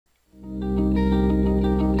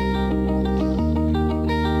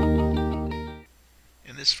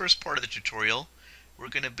this first part of the tutorial, we're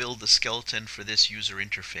going to build the skeleton for this user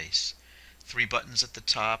interface. 3 buttons at the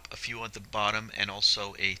top, a few at the bottom, and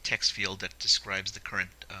also a text field that describes the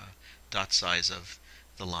current dot size of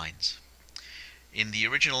the lines. In the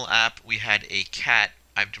original app, we had a cat.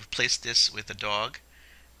 I've replaced this with a dog,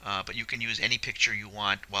 but you can use any picture you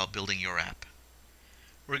want while building your app.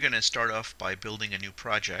 We're going to start off by building a new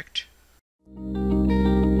project.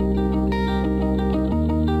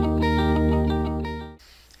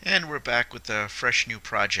 And we're back with a fresh new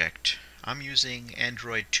project. I'm using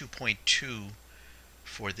Android 2.2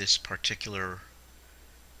 for this particular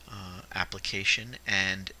application,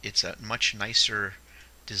 and it's a much nicer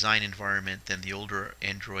design environment than the older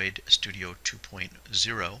Android Studio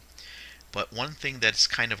 2.0. But one thing that's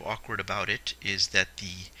kind of awkward about it is that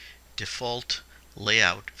the default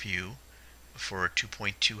layout view for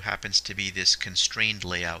 2.2 happens to be this constrained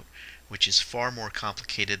layout, which is far more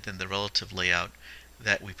complicated than the relative layout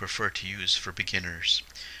that we prefer to use for beginners.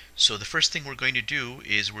 So the first thing we're going to do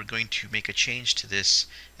is we're going to make a change to this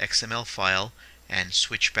XML file and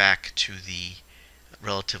switch back to the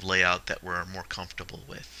relative layout that we're more comfortable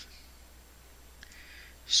with.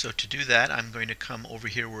 So to do that, I'm going to come over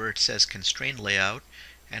here where it says constrained layout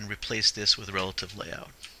and replace this with relative layout.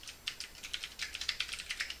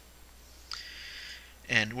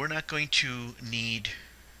 And we're not going to need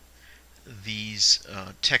these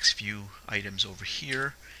text view items over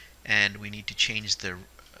here, and we need to change the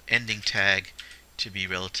ending tag to be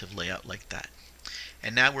relative layout like that.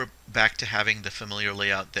 And now we're back to having the familiar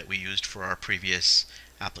layout that we used for our previous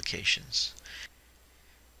applications.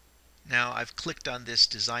 Now I've clicked on this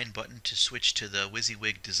design button to switch to the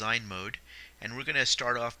WYSIWYG design mode, and we're going to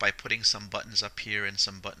start off by putting some buttons up here and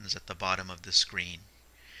some buttons at the bottom of the screen.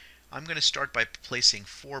 I'm going to start by placing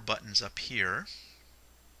 4 buttons up here.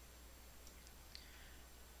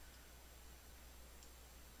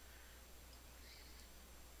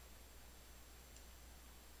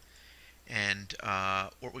 And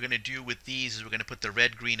what we're going to do with these is we're going to put the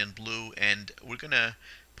red, green, and blue, and we're going to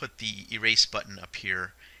put the erase button up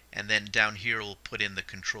here, and then down here we'll put in the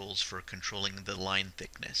controls for controlling the line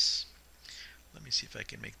thickness. Let me see if I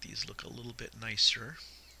can make these look a little bit nicer.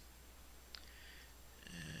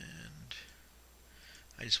 And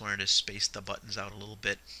I just wanted to space the buttons out a little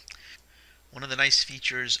bit. One of the nice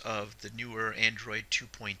features of the newer Android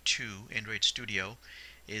 2.2, Android Studio,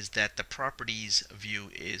 is that the properties view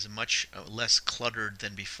is much less cluttered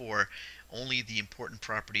than before. Only the important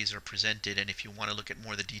properties are presented, and if you want to look at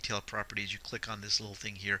more of the detailed properties, you click on this little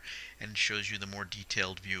thing here and it shows you the more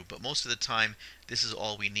detailed view. But most of the time this is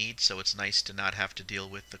all we need, so it's nice to not have to deal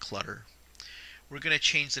with the clutter. We're going to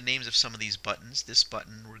change the names of some of these buttons. This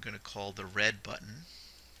button we're going to call the red button,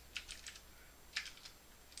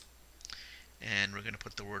 and we're going to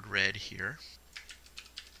put the word red here.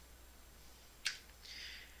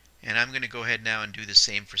 And I'm going to go ahead now and do the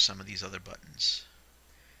same for some of these other buttons.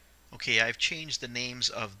 Okay, I've changed the names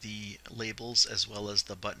of the labels as well as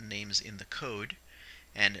the button names in the code.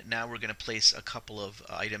 And now we're going to place a couple of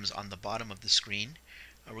items on the bottom of the screen.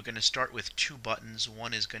 We're going to start with 2 buttons.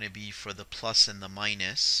 One is going to be for the plus and the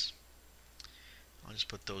minus. I'll just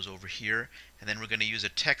put those over here. And then we're going to use a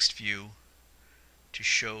text view to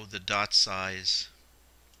show the dot size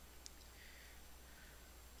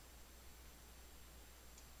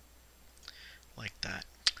like that.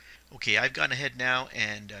 Okay, I've gone ahead now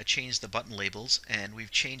and changed the button labels, and we've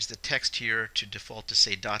changed the text here to default to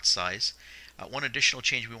say dot size. One additional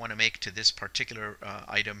change we want to make to this particular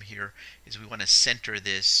item here is we want to center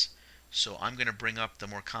this. So I'm going to bring up the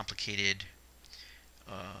more complicated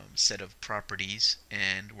set of properties,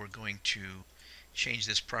 and we're going to change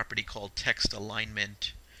this property called text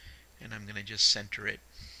alignment, and I'm going to just center it.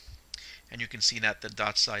 And you can see that the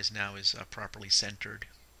dot size now is properly centered.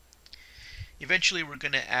 Eventually we're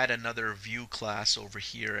going to add another view class over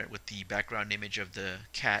here with the background image of the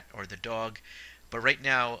cat or the dog. But right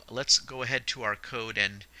now let's go ahead to our code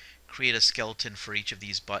and create a skeleton for each of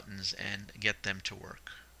these buttons and get them to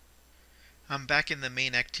work. I'm back in the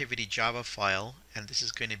main activity Java file, and this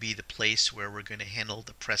is going to be the place where we're going to handle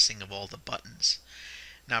the pressing of all the buttons.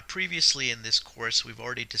 Now previously in this course we've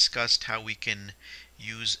already discussed how we can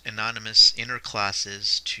use anonymous inner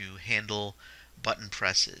classes to handle button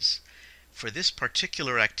presses. For this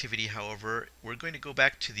particular activity, however, we're going to go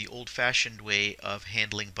back to the old-fashioned way of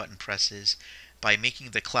handling button presses by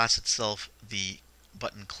making the class itself the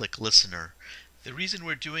button click listener. The reason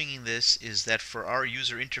we're doing this is that for our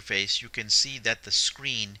user interface, you can see that the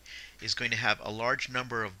screen is going to have a large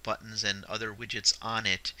number of buttons and other widgets on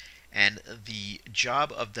it, And the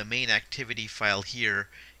job of the main activity file here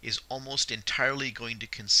is almost entirely going to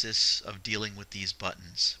consist of dealing with these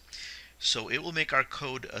buttons. So it will make our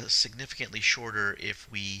code significantly shorter if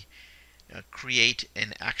we create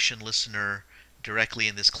an action listener directly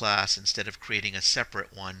in this class instead of creating a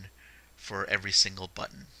separate one for every single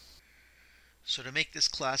button. So to make this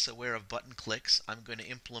class aware of button clicks, I'm going to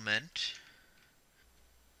implement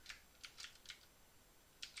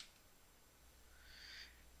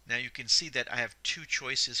Now you can see that I have two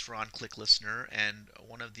choices for on-click listener, and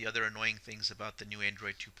one of the other annoying things about the new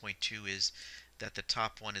Android 2.2 is that the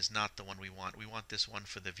top one is not the one we want. We want this one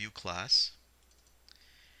for the view class.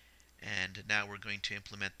 And now we're going to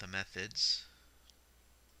implement the methods.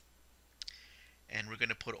 And we're going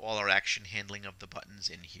to put all our action handling of the buttons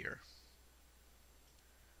in here.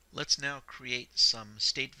 Let's now create some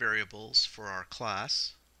state variables for our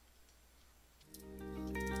class.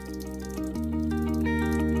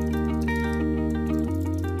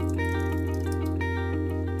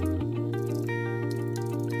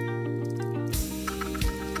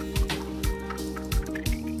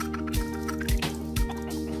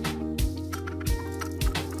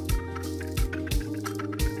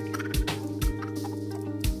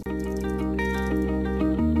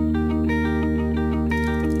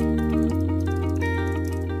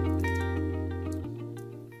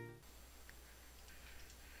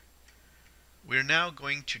 We're now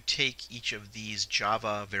going to take each of these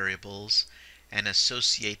Java variables and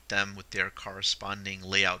associate them with their corresponding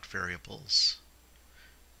layout variables.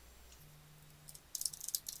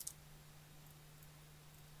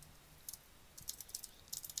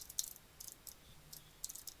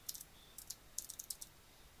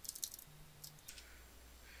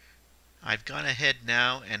 I've gone ahead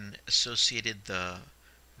now and associated the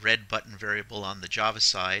red button variable on the Java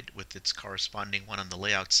side with its corresponding one on the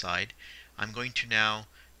layout side. I'm going to now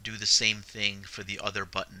do the same thing for the other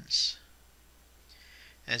buttons.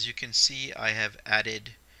 As you can see, I have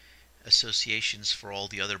added associations for all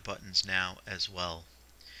the other buttons now as well.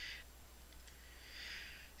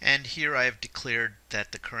 And here I have declared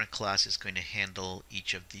that the current class is going to handle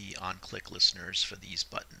each of the on-click listeners for these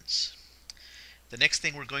buttons. The next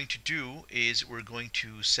thing we're going to do is we're going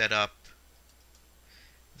to set up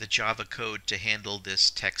the Java code to handle this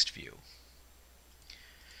text view.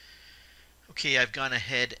 Okay, I've gone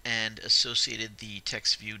ahead and associated the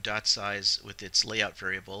text view .size with its layout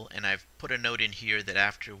variable, and I've put a note in here that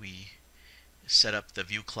after we set up the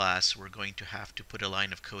view class, we're going to have to put a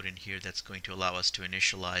line of code in here that's going to allow us to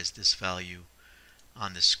initialize this value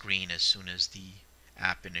on the screen as soon as the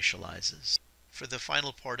app initializes. For the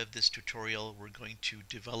final part of this tutorial, we're going to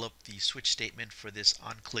develop the switch statement for this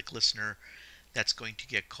on-click listener that's going to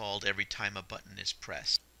get called every time a button is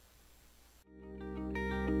pressed.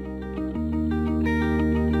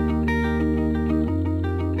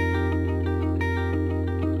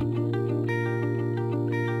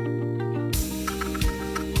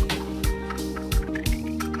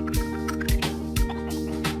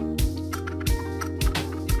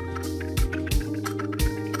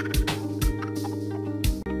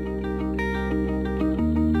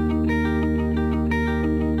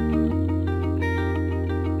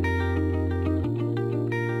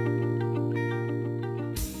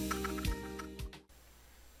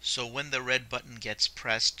 So when the red button gets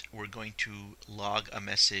pressed, we're going to log a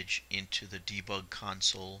message into the debug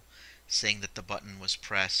console saying that the button was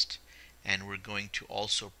pressed, and we're going to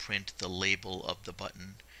also print the label of the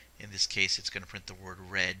button. In this case, it's going to print the word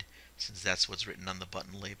red, since that's what's written on the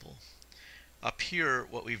button label. Up here,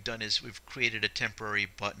 what we've done is we've created a temporary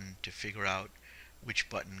button to figure out which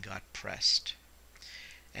button got pressed.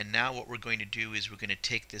 And now what we're going to do is we're going to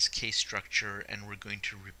take this case structure and we're going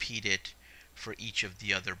to repeat it for each of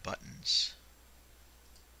the other buttons.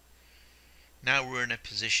 Now we're in a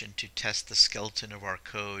position to test the skeleton of our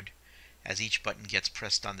code. As each button gets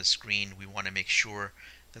pressed on the screen, we want to make sure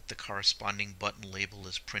that the corresponding button label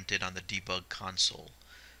is printed on the debug console.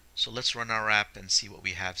 So let's run our app and see what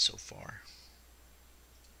we have so far.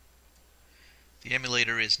 The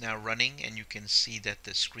emulator is now running, and you can see that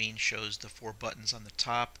the screen shows the 4 buttons on the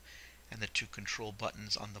top and the 2 control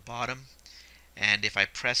buttons on the bottom. And if I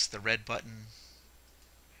press the red button,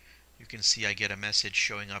 you can see I get a message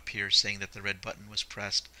showing up here saying that the red button was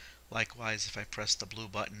pressed. Likewise, if I press the blue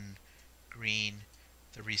button, green,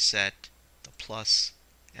 the reset, the plus,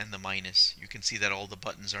 and the minus, you can see that all the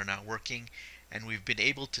buttons are now working, and we've been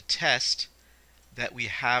able to test that we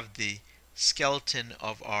have the skeleton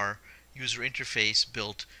of our user interface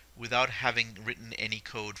built without having written any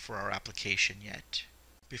code for our application yet.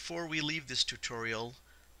 Before we leave this tutorial,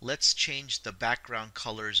 let's change the background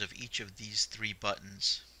colors of each of these 3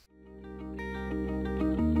 buttons.